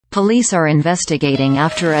Police are investigating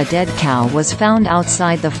after a dead cow was found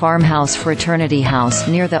outside the FarmHouse fraternity house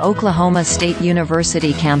near the Oklahoma State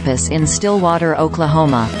University campus in Stillwater,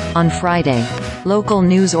 Oklahoma, on Friday. Local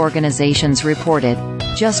news organizations reported,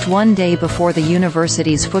 just one day before the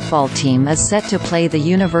university's football team is set to play the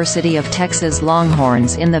University of Texas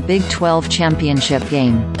Longhorns in the Big 12 championship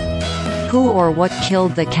game. Who or what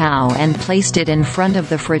killed the cow and placed it in front of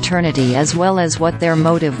the fraternity, as well as what their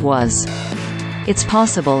motive was. It's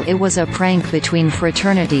possible it was a prank between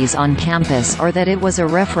fraternities on campus, or that it was a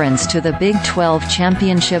reference to the Big 12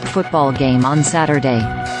 championship football game on Saturday.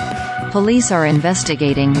 Police are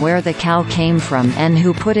investigating where the cow came from and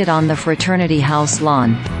who put it on the fraternity house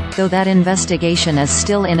lawn, though that investigation is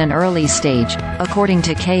still in an early stage, according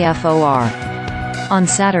to KFOR. On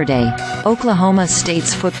Saturday, Oklahoma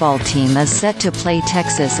State's football team is set to play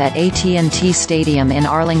Texas at AT&T Stadium in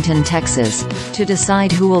Arlington, Texas, to decide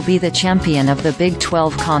who will be the champion of the Big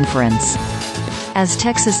 12 Conference. As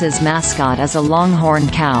Texas's mascot is a longhorn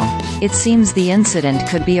cow, it seems the incident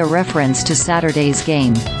could be a reference to Saturday's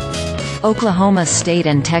game. Oklahoma State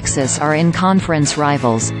and Texas are in conference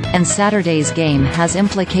rivals, and Saturday's game has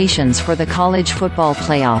implications for the college football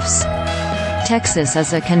playoffs. Texas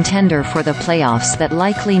is a contender for the playoffs that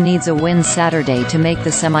likely needs a win Saturday to make the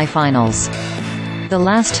semifinals. The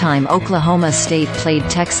last time Oklahoma State played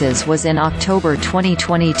Texas was in October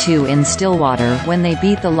 2022 in Stillwater, when they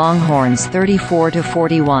beat the Longhorns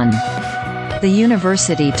 34-41. The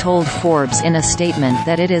university told Forbes in a statement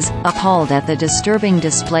that it is appalled at the disturbing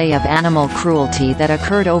display of animal cruelty that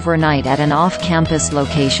occurred overnight at an off-campus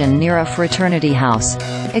location near a fraternity house,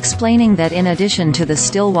 explaining that in addition to the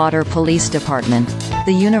Stillwater Police Department,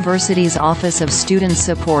 the university's Office of Student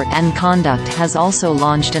Support and Conduct has also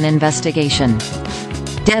launched an investigation.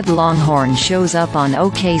 Dead longhorn shows up on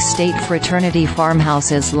OK State fraternity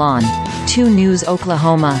farmhouse's lawn. 2 News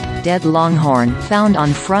Oklahoma, dead longhorn found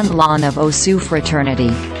on front lawn of OSU fraternity.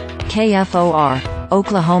 KFOR,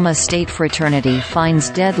 Oklahoma State fraternity finds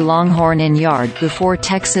dead longhorn in yard before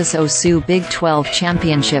Texas-OSU Big 12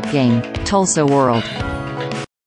 championship game, Tulsa World.